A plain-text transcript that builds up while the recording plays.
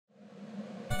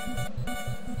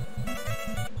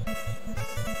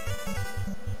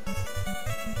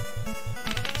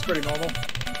It's pretty normal.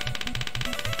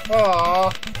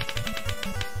 Aww.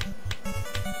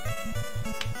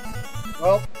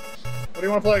 Well, what do you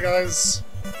want to play, guys?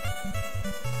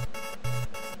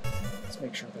 Let's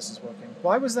make sure this is working.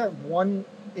 Why was that 1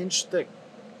 inch thick?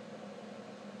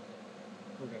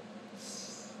 We're good.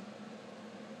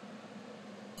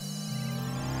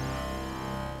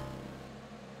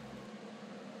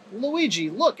 Luigi,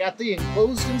 look at the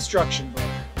enclosed instruction book.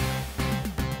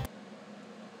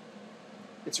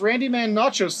 It's Randy Man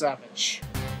Nacho Savage.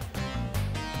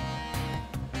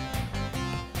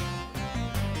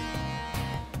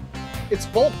 It's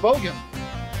Bulk Bogan.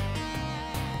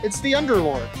 It's the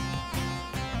Underlord.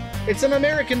 It's an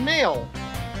American male.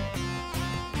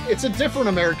 It's a different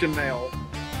American male.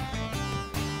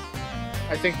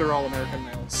 I think they're all American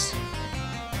males.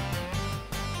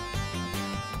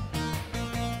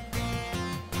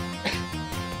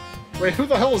 Wait, who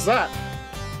the hell is that?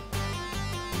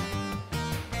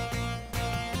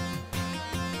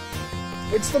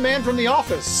 It's the man from The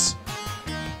Office.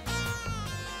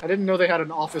 I didn't know they had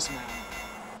an Office man.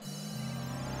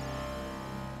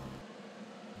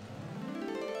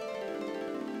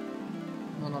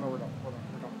 No, we're done.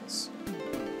 We're done with this.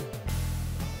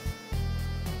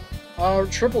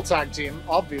 Triple tag team,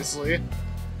 obviously.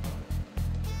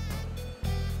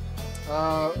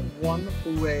 1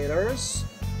 waiters.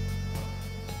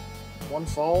 1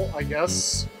 fall, I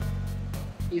guess.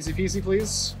 Easy peasy,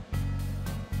 please.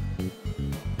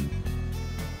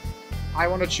 I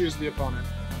want to choose the opponent.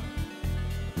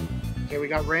 Okay, we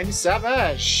got Randy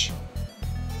Savage.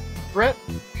 Bret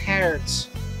Hart.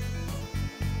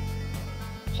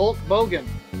 Hulk Hogan.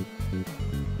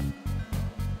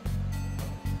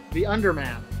 The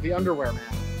Underman. The Underwear Man.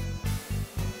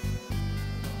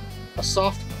 A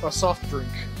soft drink.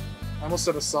 I almost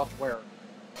said a software.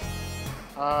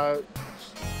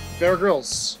 Bear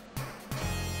Grylls.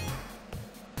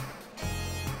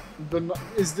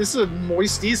 Is this a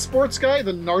Moist Esports guy?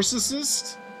 The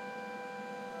Narcissist?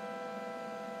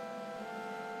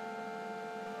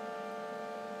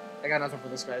 I got nothing for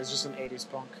this guy. He's just an 80s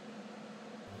punk.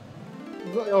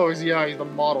 Oh, yeah, he's the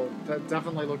model. That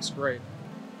definitely looks great.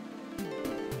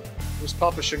 There's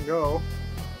Papa Shingo.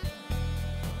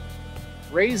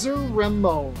 Razor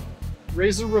Ramon.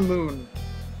 Razor Ramon.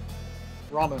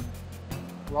 Ramen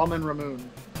Ramon.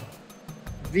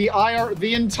 The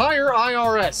entire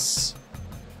IRS.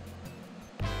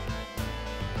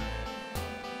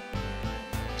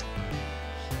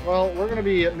 Well, we're gonna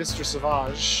be Mr.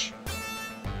 Savage.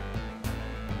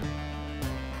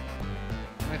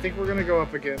 I think we're gonna go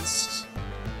up against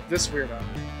this weirdo.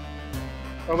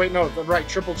 Oh wait, no, right,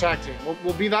 triple tag team.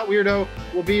 We'll be that weirdo.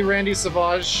 We'll be Randy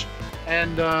Savage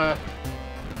and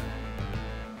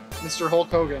Mr. Hulk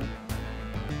Hogan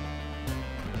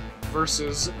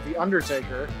versus The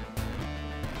Undertaker.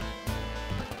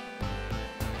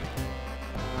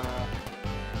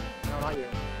 No, not you.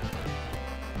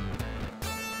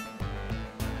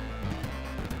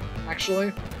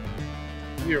 Actually,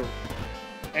 you.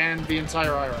 And the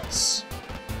entire IRS.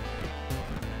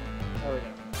 There we go.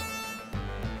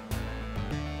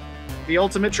 The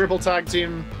ultimate triple tag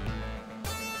team.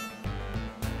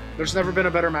 There's never been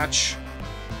a better match.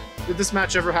 Did this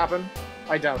match ever happen?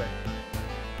 I doubt it.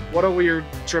 What a weird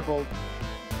triple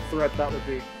threat that would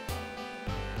be.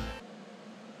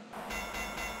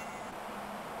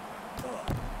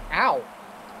 Ow!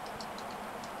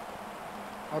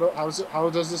 How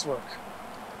does this work?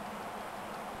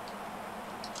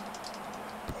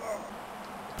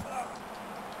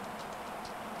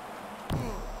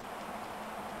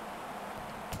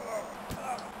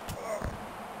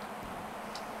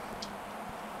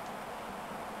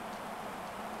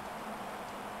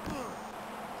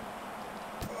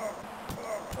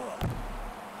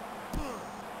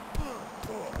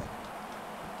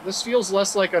 This feels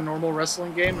less like a normal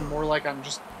wrestling game and more like I'm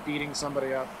just beating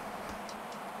somebody up.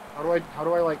 How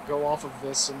do I like go off of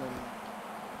this and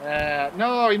then...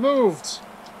 no, he moved!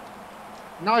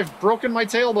 Now I've broken my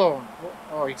tailbone!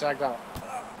 Oh, he tagged out.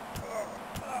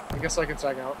 I guess I can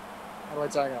tag out. How do I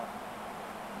tag out?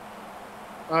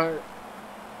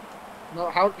 No,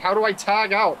 how do I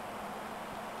tag out?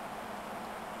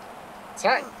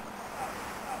 Tag!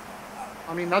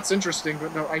 I mean, that's interesting,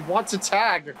 but no, I want to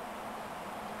tag!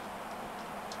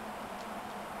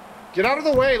 Get out of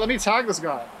the way! Let me tag this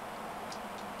guy!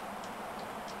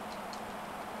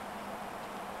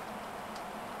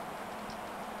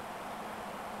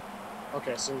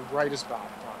 Okay, so right is back.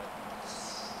 Got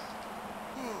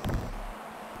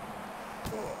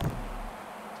it.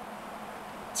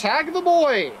 Tag the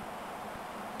boy!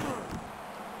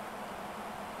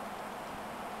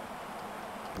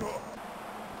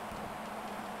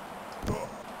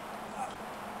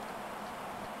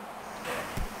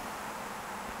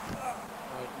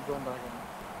 come back in.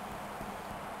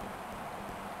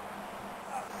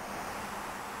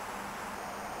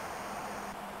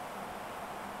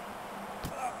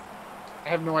 I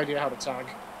have no idea how to tag.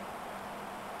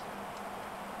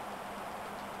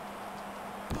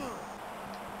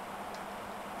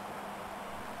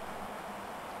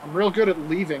 I'm real good at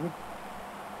leaving.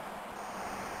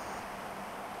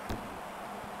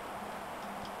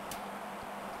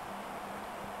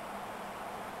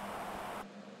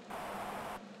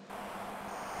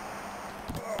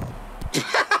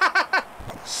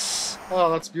 Oh,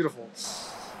 that's beautiful.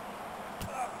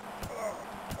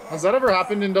 Has that ever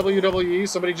happened in WWE?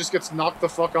 Somebody just gets knocked the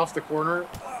fuck off the corner,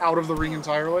 out of the ring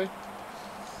entirely?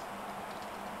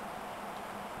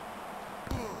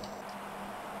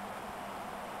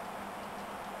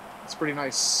 It's pretty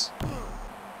nice.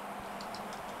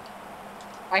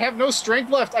 I have no strength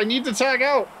left. I need to tag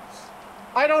out.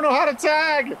 I don't know how to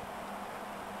tag.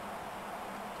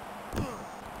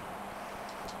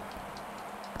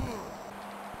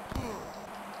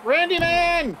 Randy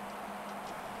Man!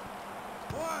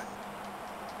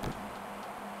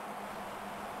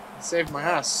 He saved my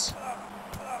ass.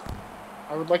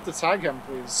 I would like to tag him,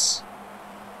 please.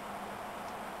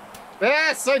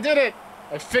 Yes, I did it!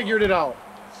 I figured it out.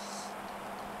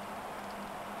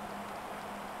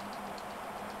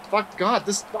 Fuck God,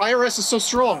 this IRS is so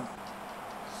strong.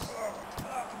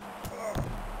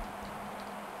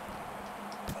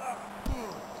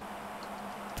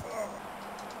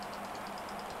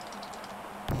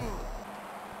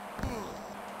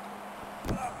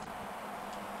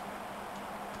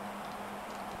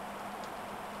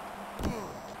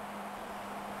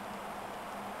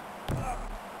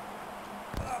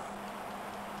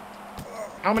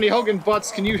 How many Hogan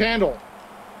butts can you handle?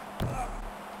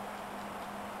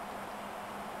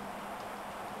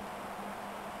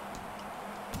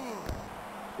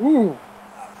 Ooh.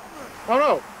 Oh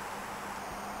no.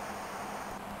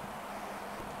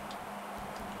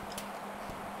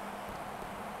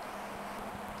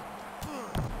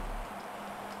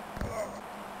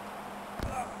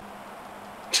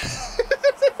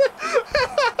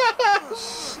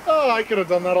 Oh, I could have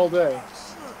done that all day.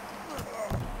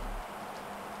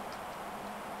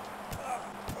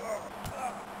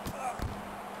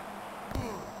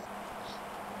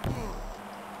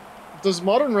 Does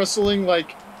modern wrestling,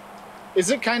 like,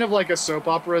 is it kind of like a soap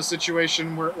opera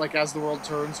situation where, like, as the world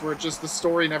turns, where just the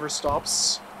story never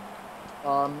stops?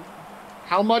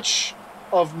 How much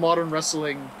of modern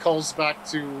wrestling calls back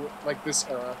to, like, this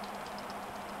era?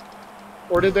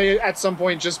 Or did they, at some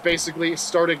point, just basically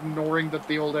start ignoring that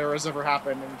the old era's ever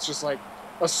happened, and it's just, like,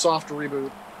 a soft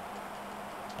reboot?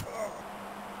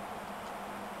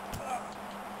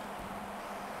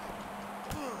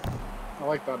 I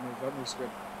like that move. That move's good.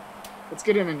 Let's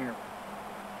get him in here.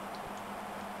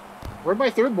 Where'd my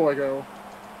third boy go?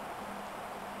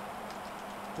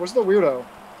 Where's the weirdo?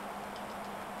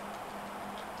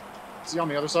 Is he on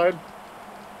the other side?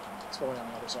 He's probably on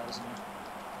the other side, isn't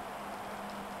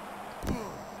he?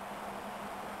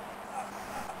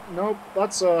 Nope,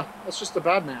 that's just a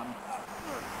bad man.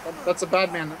 That's a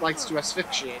bad man that likes to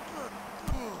asphyxiate.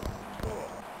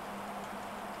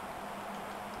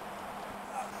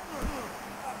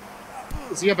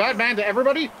 Is he a bad man to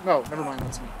everybody? No, never mind,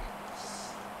 that's me.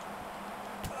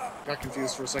 Got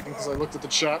confused for a second because I looked at the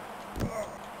chat.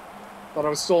 Thought I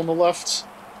was still on the left.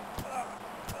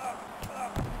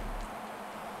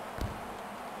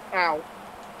 Ow.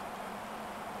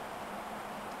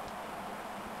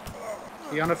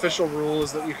 The unofficial rule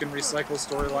is that you can recycle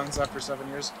storylines after 7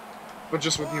 years, but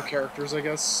just with new characters, I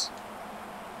guess.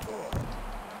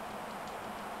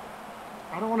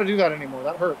 I don't want to do that anymore.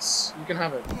 That hurts. You can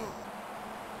have it.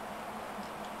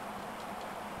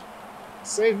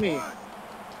 Save me.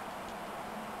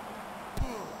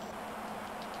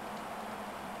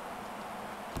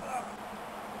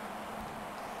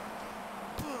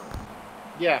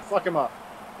 Yeah, fuck him up.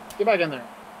 Get back in there.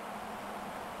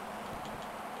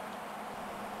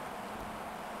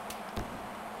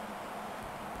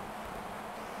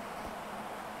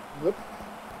 Whoop.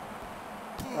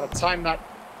 Gotta time that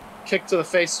kick to the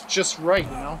face just right,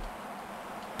 you know?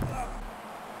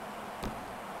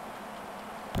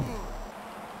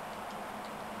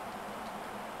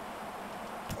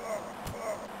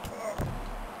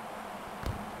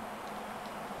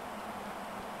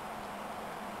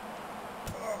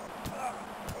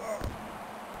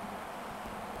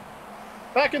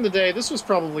 Back in the day, this was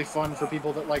probably fun for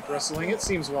people that like wrestling. It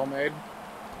seems well made.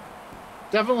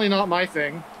 Definitely not my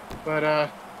thing, but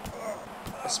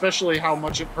especially how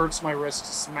much it hurts my wrist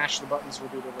to smash the buttons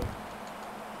repeatedly.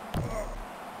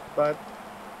 But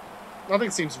nothing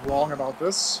seems wrong about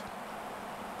this.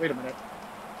 Wait a minute.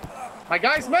 My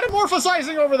guy's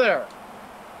metamorphosizing over there!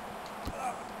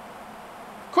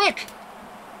 Quick!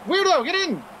 Weirdo, get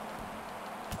in!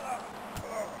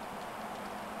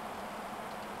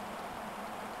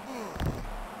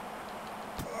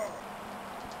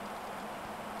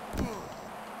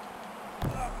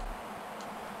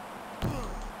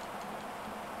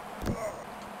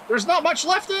 There's not much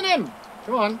left in him!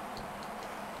 Come on.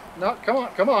 No, come on,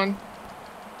 come on.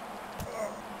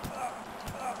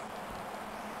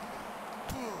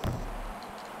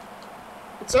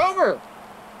 It's over!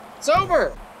 It's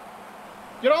over!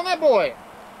 Get on that boy!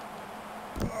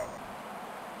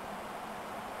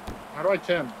 How do I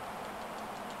pin?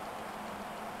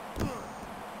 Can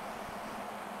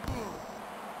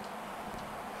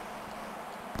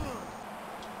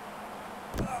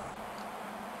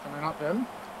I not pin?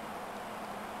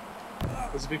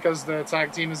 Is it because the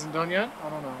tag team isn't done yet? I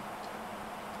don't know.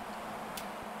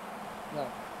 No.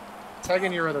 Tag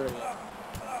in your other idiot.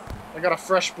 I got a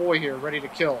fresh boy here, ready to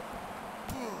kill.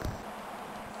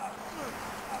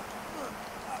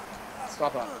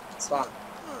 Stop it. Stop.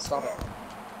 Stop it.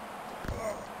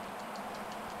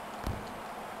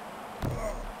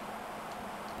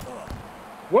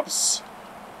 Whoops.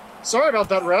 Sorry about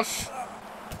that, ref.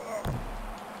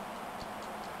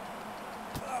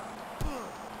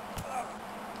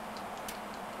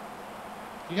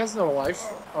 He has no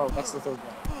life. Oh, that's the third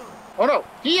guy. Oh no!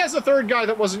 He has a third guy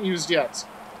that wasn't used yet.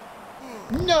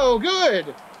 No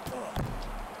good!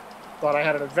 Thought I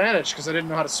had an advantage because I didn't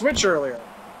know how to switch earlier.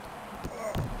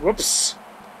 Whoops.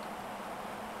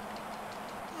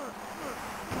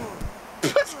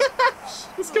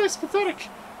 This guy's pathetic.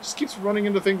 Just keeps running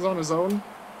into things on his own.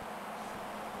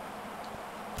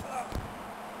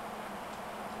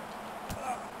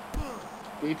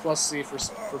 B plus C for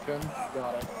pin.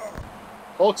 Got it.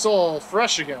 Hulk's all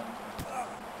fresh again.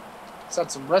 Let's have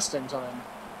some resting time.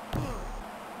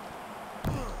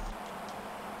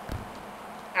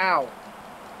 Ow.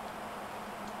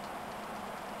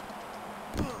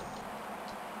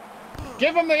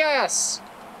 Give him the ass!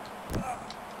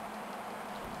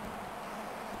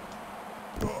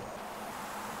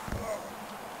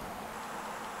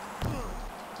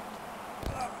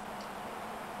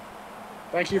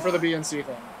 Thank you for the BNC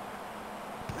thing.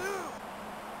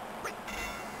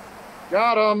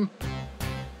 Got him!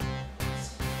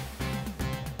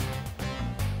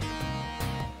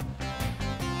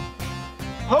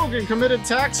 Hogan committed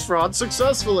tax fraud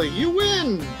successfully. You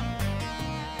win!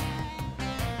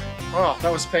 Oh,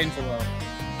 that was painful though.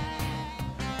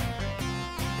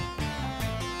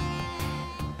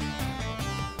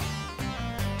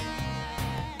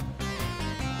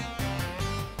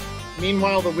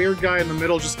 Meanwhile, the weird guy in the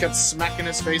middle just kept smacking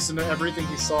his face into everything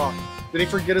he saw. Did he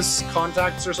forget his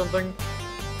contacts or something?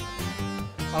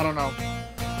 I don't know.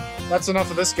 That's enough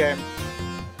of this game.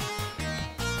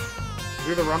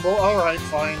 Do the Rumble? Alright,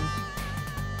 fine.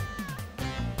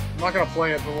 I'm not gonna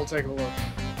play it, but we'll take a look.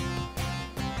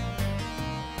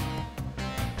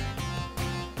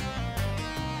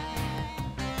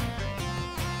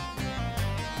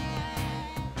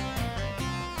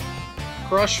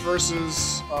 Crush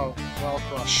versus... oh, well,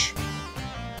 Crush.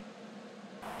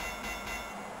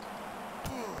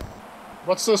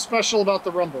 What's so special about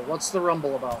the Rumble? What's the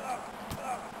Rumble about?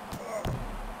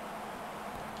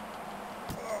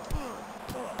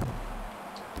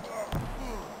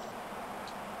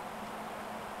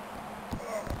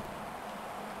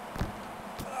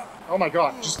 Oh my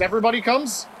god, just everybody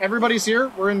comes? Everybody's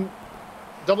here? We're in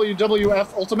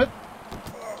WWF Ultimate?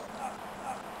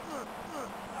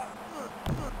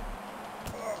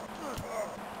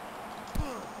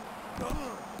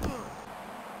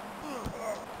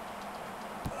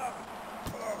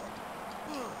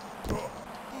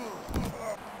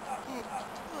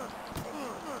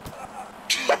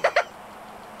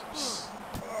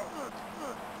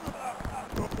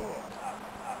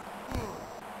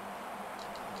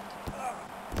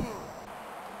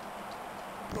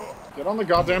 Get on the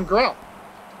goddamn ground.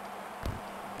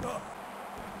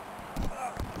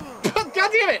 God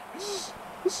damn it!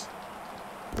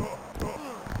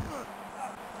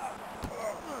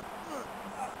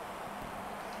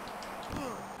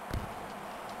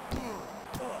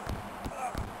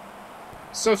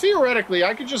 So theoretically,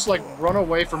 I could just like run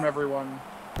away from everyone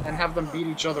and have them beat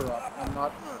each other up and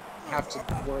not have to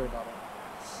worry about it.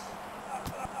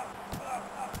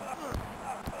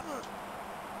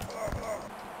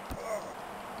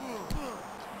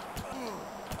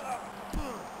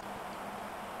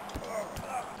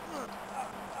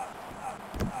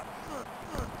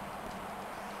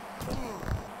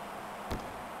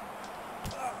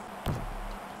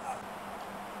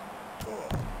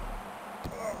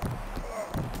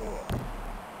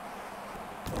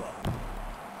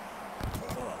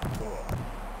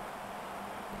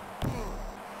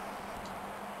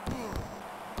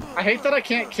 I hate that I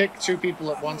can't kick two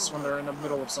people at once when they're in the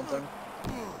middle of something.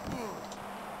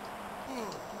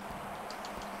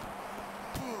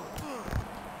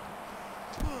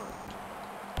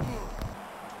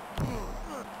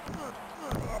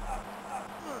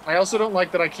 I also don't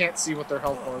like that I can't see what their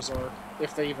health bars are,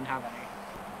 if they even have any.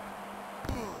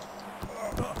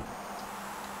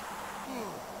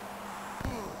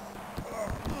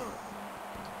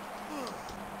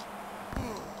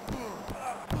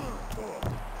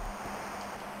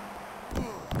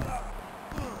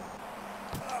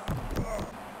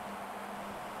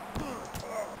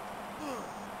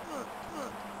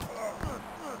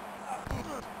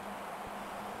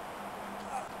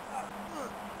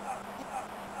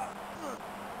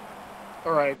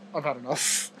 Alright, I've had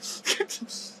enough.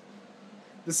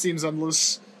 This seems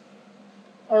endless.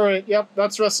 Alright, yep,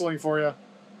 that's wrestling for you.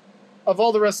 Of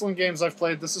all the wrestling games I've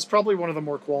played, this is probably one of the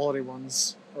more quality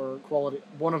ones. Or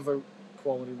one of the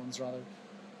quality ones, rather.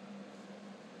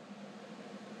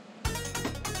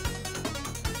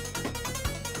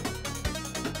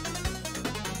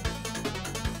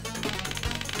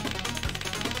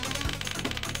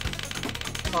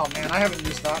 Oh man, I haven't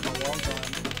used that in a long time.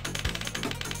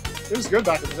 It was good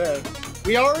back in the day.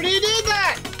 We already did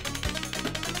that!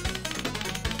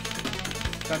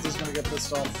 Penta's gonna get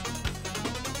pissed off.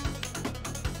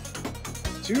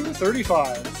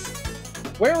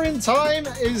 2:35. Where in time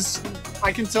is...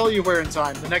 I can tell you where in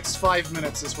time. The next 5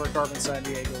 minutes is where Carmen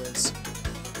Sandiego is.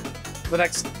 The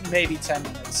next maybe 10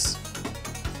 minutes.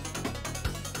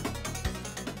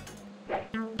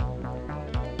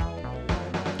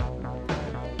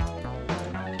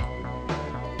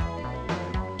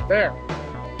 There.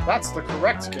 That's the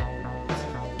correct game.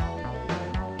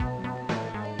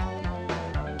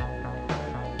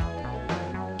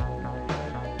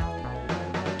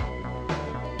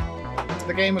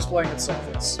 The game was playing itself,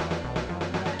 yes.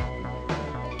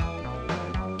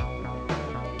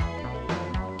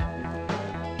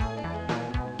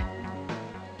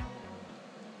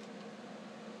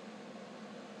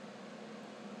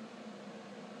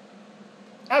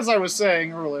 As I was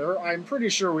saying earlier, I'm pretty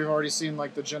sure we've already seen,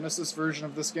 like, the Genesis version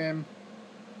of this game.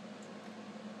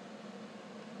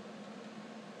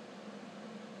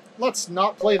 Let's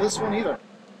not play this one either.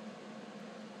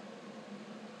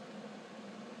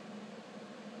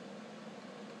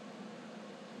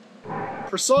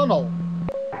 Personal.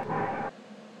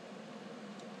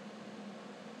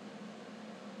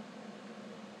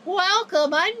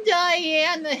 Welcome, I'm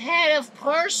Diane, the head of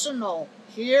Personal,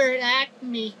 here at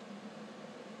Acme.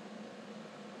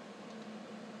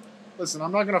 Listen,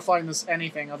 I'm not going to find this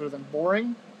anything other than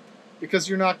boring, because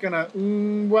you're not going to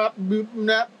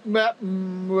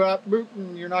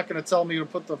you're not going to tell me to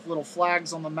put the little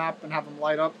flags on the map and have them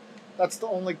light up. That's the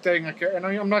only thing I care. And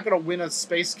I'm not going to win a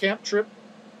space camp trip.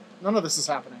 None of this is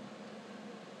happening.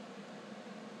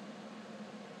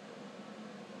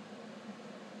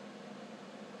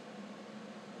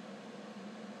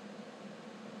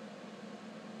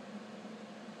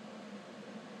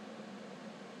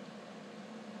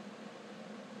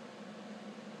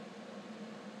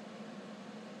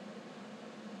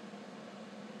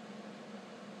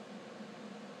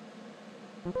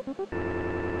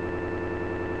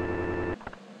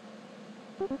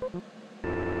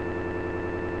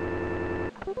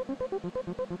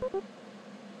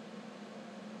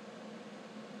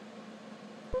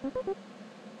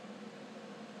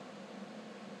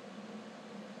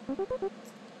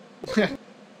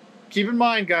 Keep in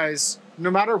mind, guys, no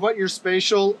matter what your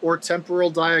spatial or temporal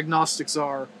diagnostics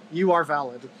are, you are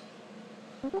valid.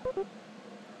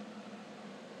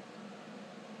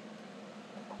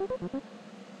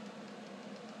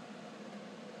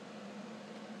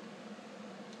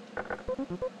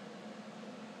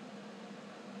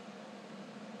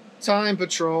 Time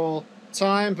patrol.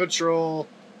 Time patrol.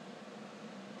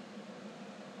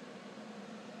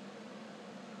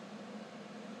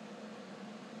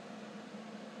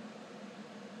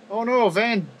 Oh no,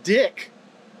 Van Dyck.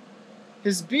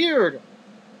 His beard.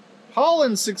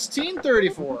 Holland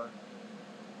 1634.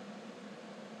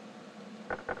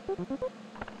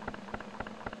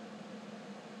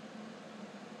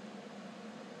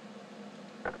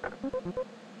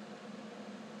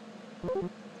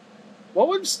 What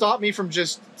would stop me from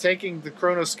just taking the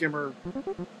Chrono Skimmer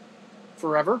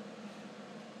forever?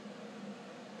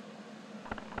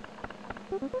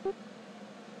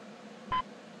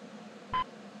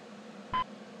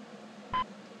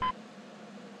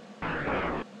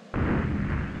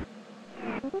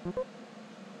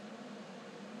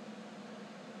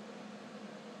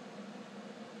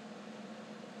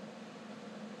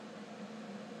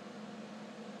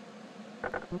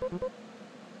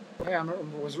 Yeah, I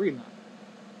was reading that.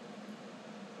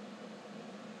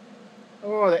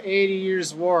 Oh, the 80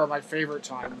 Years' War, my favorite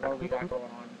time. What do we got going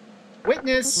on?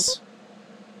 Witness!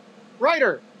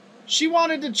 Writer! She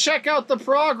wanted to check out the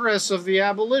progress of the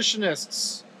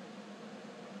abolitionists.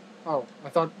 Oh, I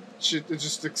thought it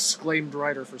just exclaimed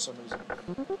writer for some reason.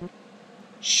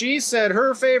 She said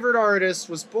her favorite artist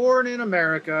was born in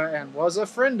America and was a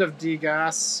friend of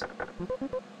Degas.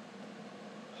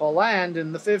 Holland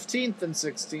in the 15th and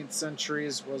 16th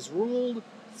centuries was ruled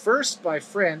first by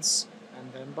France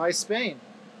and then by Spain.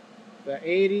 The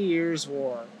 80 Years'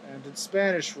 War ended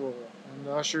Spanish rule and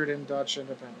ushered in Dutch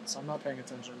independence. I'm not paying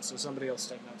attention, so somebody else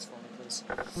take notes for me, please.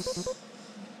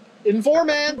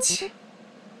 Informant!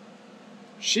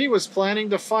 She was planning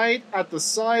to fight at the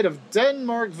side of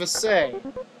Denmark Vesey.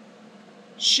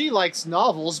 She likes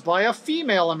novels by a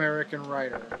female American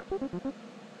writer.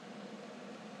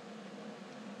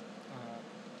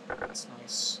 That's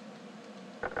nice.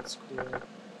 That's cool.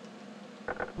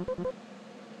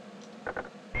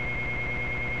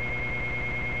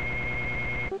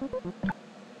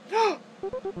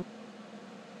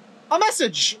 A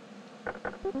message!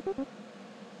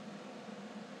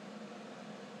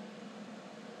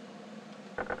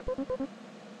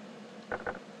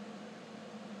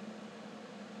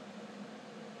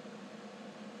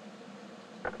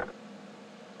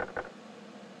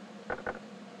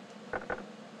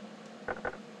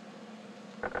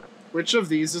 Which of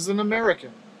these is an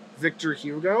American? Victor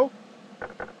Hugo?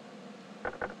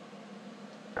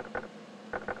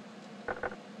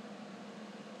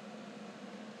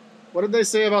 What did they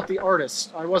say about the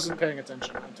artist? I wasn't paying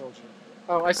attention, I told you.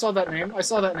 Oh, I saw that name. I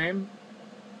saw that name.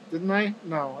 Didn't I?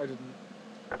 No, I didn't.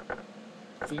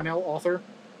 Female author?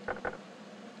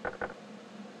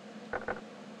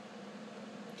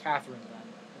 Catherine,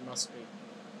 then. It must be.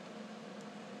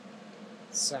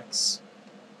 Sex.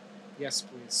 Yes,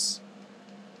 please.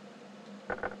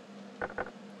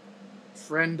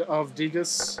 Friend of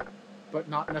Degas, but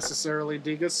not necessarily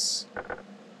Degas.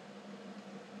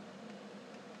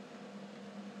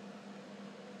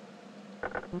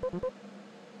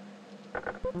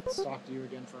 Let's talk to you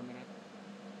again for a minute.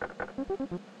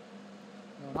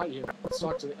 No, not you. Let's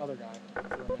talk to the other guy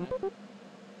for a minute.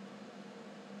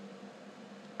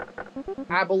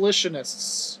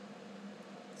 Abolitionists.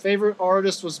 Favorite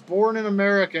artist was born in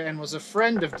America and was a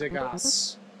friend of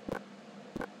Degas.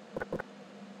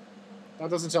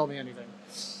 That doesn't tell me anything.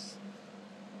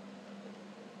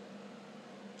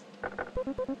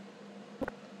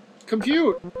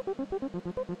 Compute!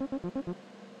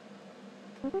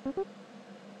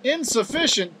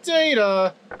 Insufficient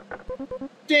data!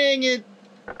 Dang it!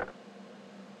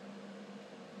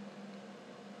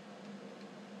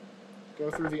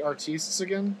 Go through the artistes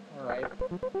again? Alright.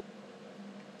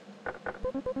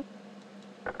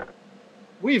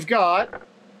 We've got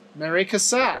Mary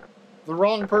Cassatt, the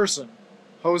wrong person,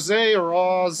 Jose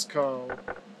Orozco,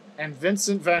 and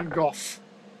Vincent van Gogh.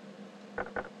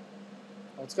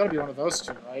 Oh, it's gotta be one of those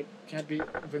two, right? Can't be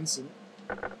Vincent.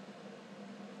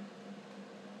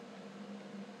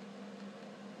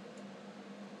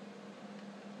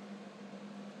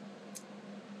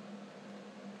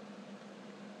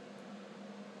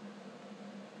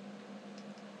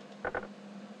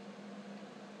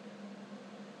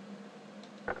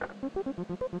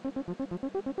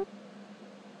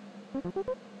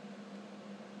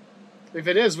 If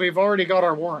it is, we've already got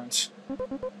our warrant.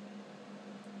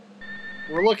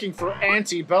 We're looking for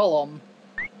antebellum.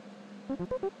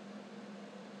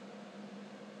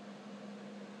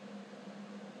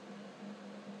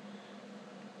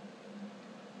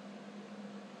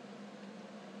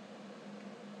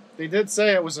 They did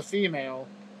say it was a female.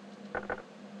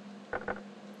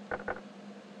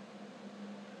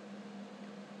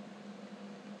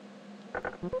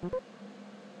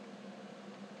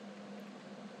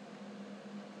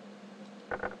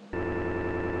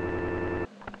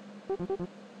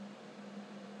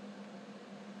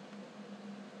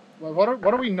 Well,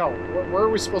 what do we know? Where are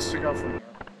we supposed to go from here?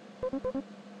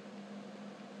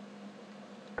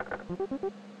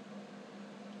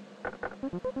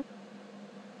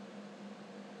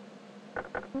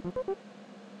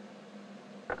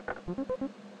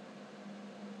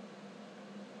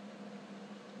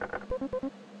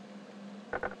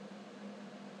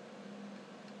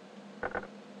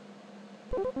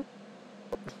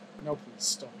 No,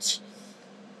 please don't.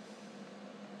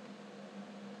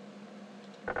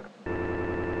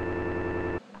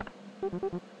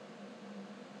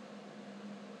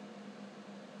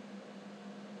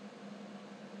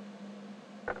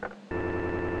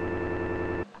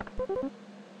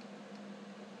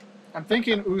 I'm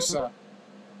thinking USA.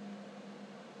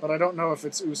 but I don't know if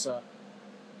it's USA.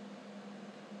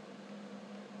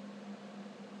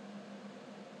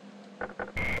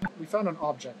 We found an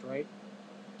object, right?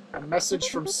 A message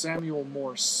from Samuel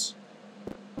Morse.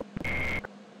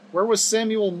 Where was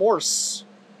Samuel Morse?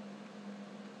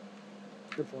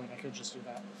 Good point, I could just do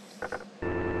that.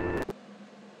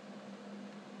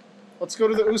 Let's go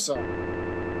to the USA.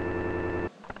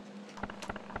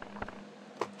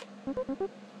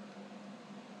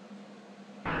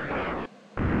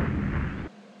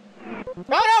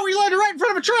 Oh no, we landed right in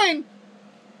front of a train!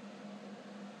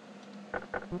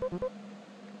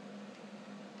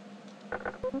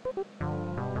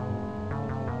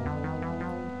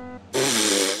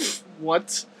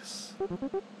 What? I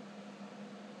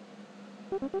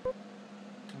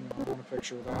want a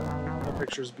picture of that. That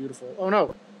picture is beautiful. Oh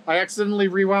no! I accidentally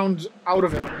rewound out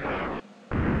of it.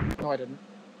 No, I didn't.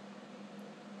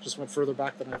 Just went further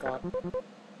back than I thought.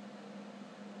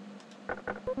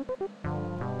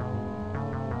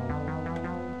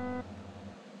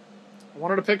 I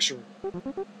wanted a picture.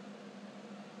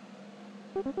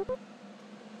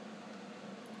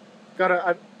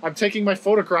 I'm taking my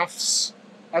photographs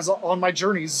on my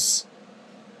journeys.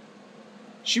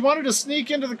 She wanted to sneak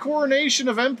into the coronation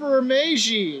of Emperor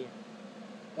Meiji.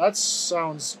 That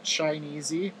sounds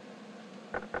Chinesey.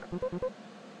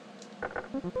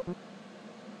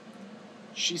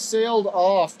 She sailed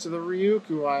off to the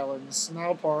Ryukyu Islands,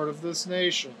 now part of this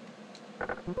nation.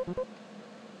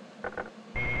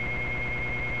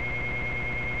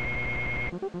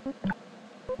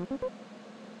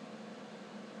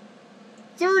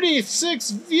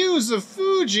 36 views of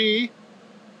Fuji?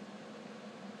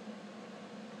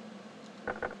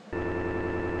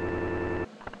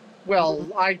 Well,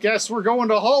 I guess we're going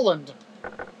to Holland.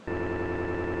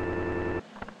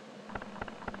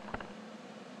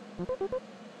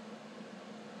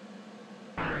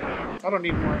 I don't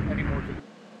need any more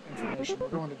information. We're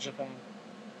going to Japan.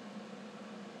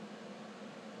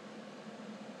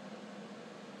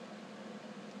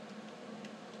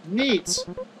 Neat!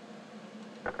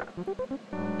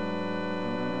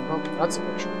 Oh, that's a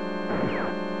picture.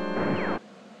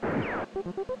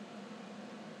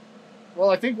 Well,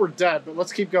 I think we're dead, but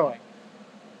let's keep going.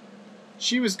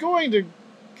 She was going to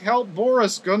help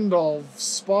Boris Gundolf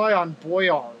spy on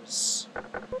boyars.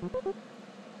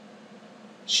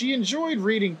 She enjoyed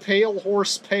reading Pale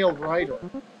Horse, Pale Rider.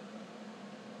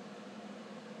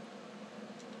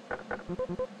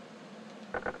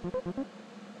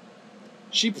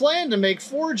 She planned to make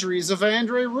forgeries of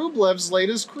Andrei Rublev's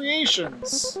latest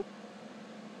creations.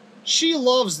 She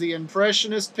loves the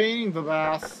Impressionist painting the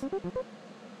bath.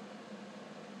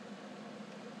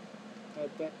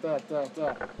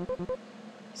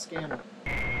 Scan it.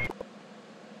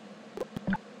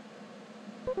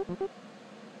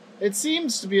 It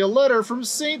seems to be a letter from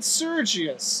Saint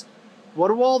Sergius. What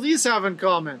do all these have in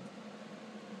common?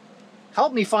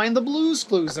 Help me find the Blues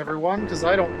Clues, everyone, because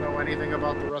I don't know anything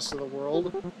about the rest of the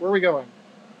world. Where are we going?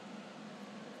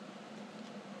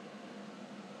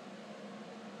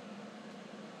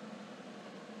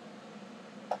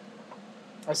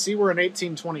 I see we're in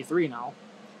 1823 now.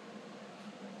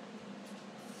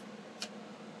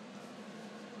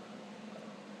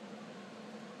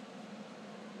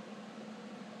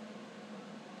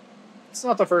 It's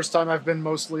not the first time I've been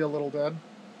mostly a little dead.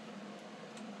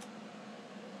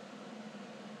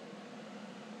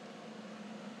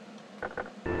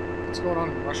 What's going on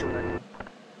in Russia right now?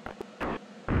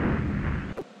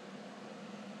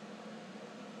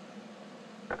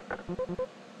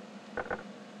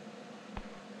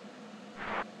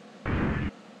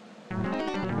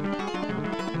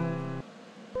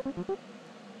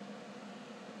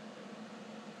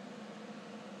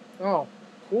 Oh,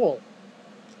 cool.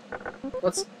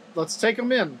 Let's take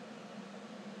them in.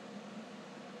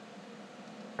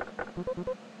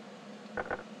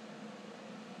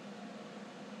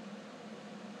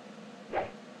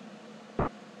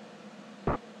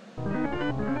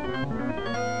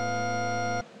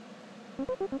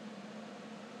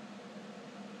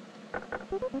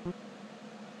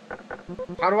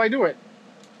 How do I do it?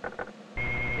 Do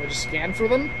I just scan for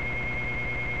them?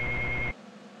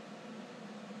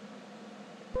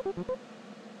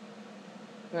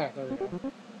 Yeah, there we go.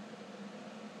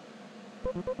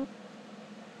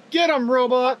 Get him,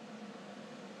 robot!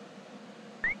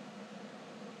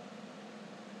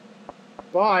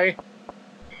 Bye.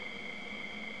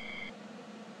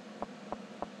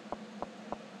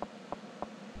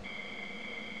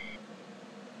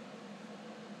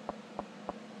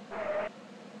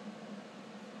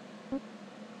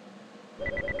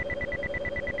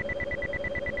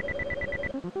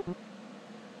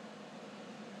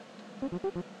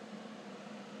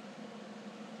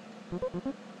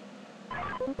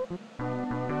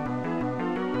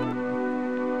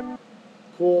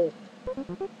 Cool.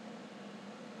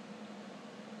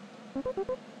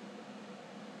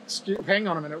 Hang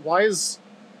on a minute. Why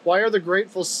are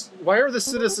the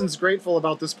citizens grateful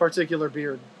about this particular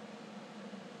beard?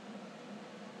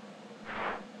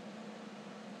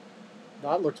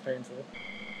 That looked painful.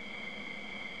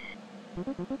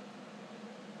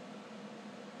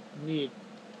 Neat.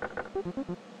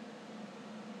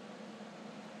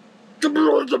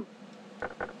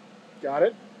 Got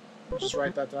it. I'll just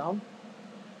write that down.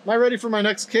 Am I ready for my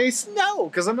next case? No,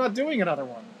 because I'm not doing another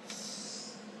one.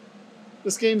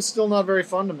 This game's still not very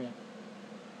fun to me.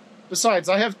 Besides,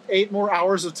 I have 8 more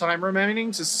hours of time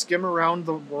remaining to skim around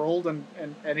the world and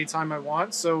anytime I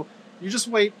want, so you just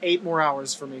wait 8 more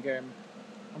hours for me, game.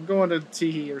 I'm going to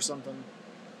Teehee or something.